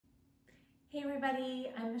Hey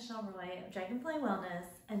everybody, I'm Michelle Roy of Dragonfly Wellness,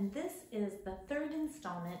 and this is the third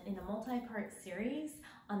installment in a multi-part series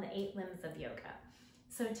on the 8 limbs of yoga.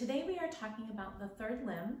 So today we are talking about the third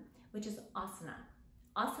limb, which is asana.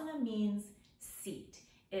 Asana means seat.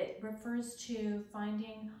 It refers to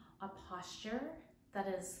finding a posture that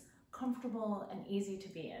is comfortable and easy to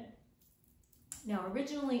be in. Now,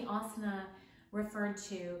 originally asana referred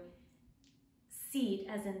to seat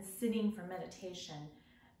as in sitting for meditation.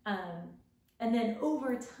 And then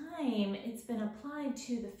over time, it's been applied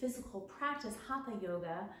to the physical practice, hatha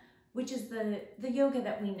yoga, which is the yoga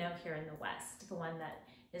that we know here in the West, the one that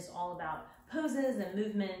is all about poses and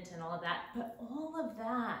movement and all of that. But all of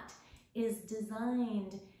that is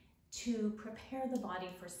designed to prepare the body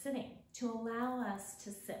for sitting, to allow us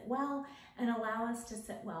to sit well and allow us to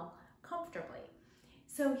sit well comfortably.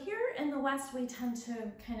 So here in the West, we tend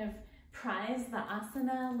to kind of prize the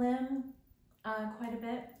asana limb quite a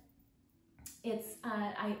bit. It's,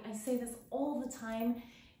 I say this all the time,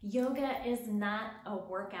 yoga is not a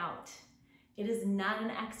workout. It is not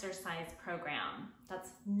an exercise program.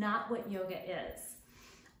 That's not what yoga is.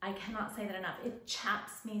 I cannot say that enough. It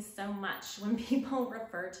chaps me so much when people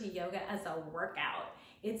refer to yoga as a workout.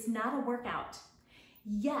 It's not a workout.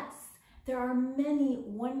 Yes, there are many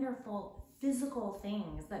wonderful physical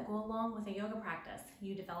things that go along with a yoga practice.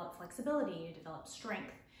 You develop flexibility, you develop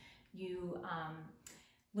strength, you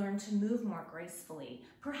learn to move more gracefully.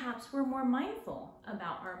 Perhaps we're more mindful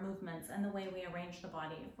about our movements and the way we arrange the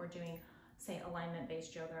body if we're doing, say,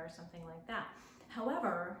 alignment-based yoga or something like that.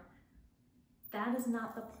 However, that is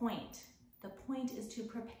not the point. The point is to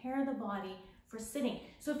prepare the body for sitting.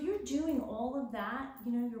 So if you're doing all of that,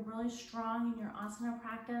 you know, you're really strong in your asana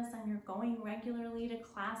practice and you're going regularly to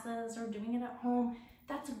classes or doing it at home,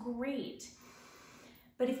 that's great.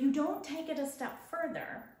 But if you don't take it a step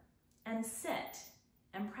further and sit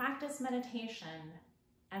and practice meditation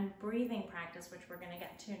and breathing practice, which we're going to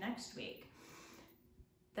get to next week,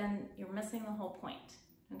 then you're missing the whole point,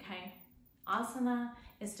 okay? Asana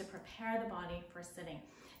is to prepare the body for sitting.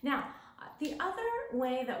 Now, the other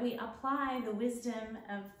way that we apply the wisdom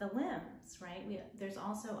of the limbs, right? There's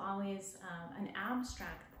also always an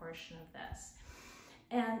abstract portion of this.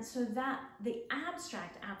 And so that the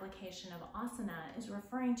abstract application of asana is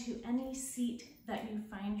referring to any seat that you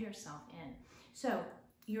find yourself in. So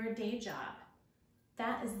your day job,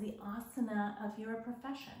 that is the asana of your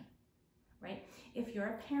profession, right? If you're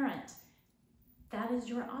a parent, that is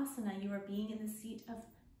your asana. You are being in the seat of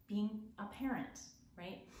being a parent,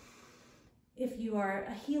 right? If you are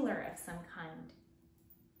a healer of some kind,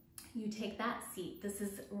 you take that seat. This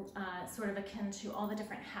is sort of akin to all the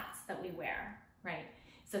different hats that we wear, right?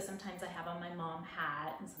 So sometimes I have on my mom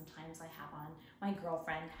hat, and sometimes I have on my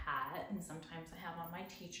girlfriend hat, and sometimes I have on my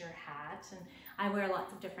teacher hat, and I wear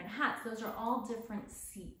lots of different hats. Those are all different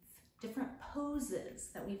seats, different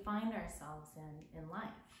poses that we find ourselves in life,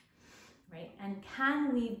 right? And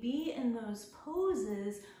can we be in those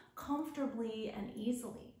poses comfortably and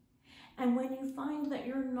easily? And when you find that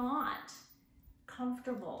you're not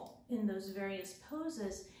comfortable in those various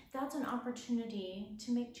poses, that's an opportunity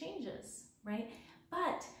to make changes, right?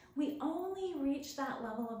 But we only reach that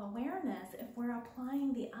level of awareness if we're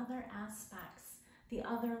applying the other aspects, the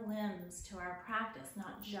other limbs to our practice,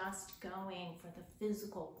 not just going for the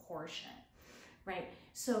physical portion, right?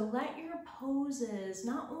 So let your poses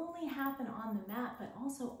not only happen on the mat, but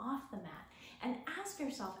also off the mat. And ask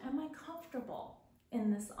yourself, am I comfortable in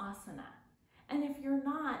this asana? And if you're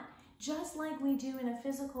not, just like we do in a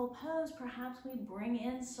physical pose, perhaps we bring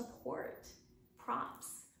in support, props,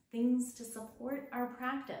 things to support our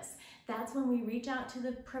practice. That's when we reach out to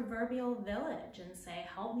the proverbial village and say,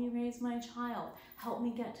 help me raise my child, help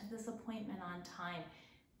me get to this appointment on time.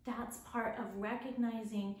 That's part of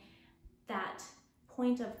recognizing that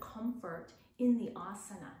point of comfort in the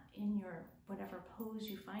asana, in your whatever pose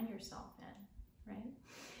you find yourself in, right?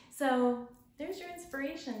 So there's your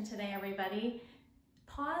inspiration today, everybody.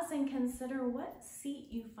 Pause and consider what seat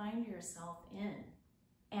you find yourself in,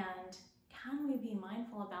 and can we be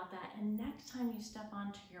mindful about that? And next time you step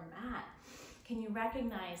onto your mat, can you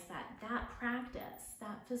recognize that that practice,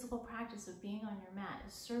 that physical practice of being on your mat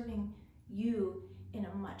is serving you in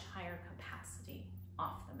a much higher capacity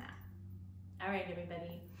off the mat? All right,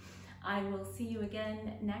 everybody. I will see you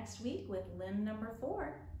again next week with limb number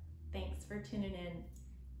 4. Thanks for tuning in.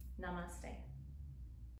 Namaste.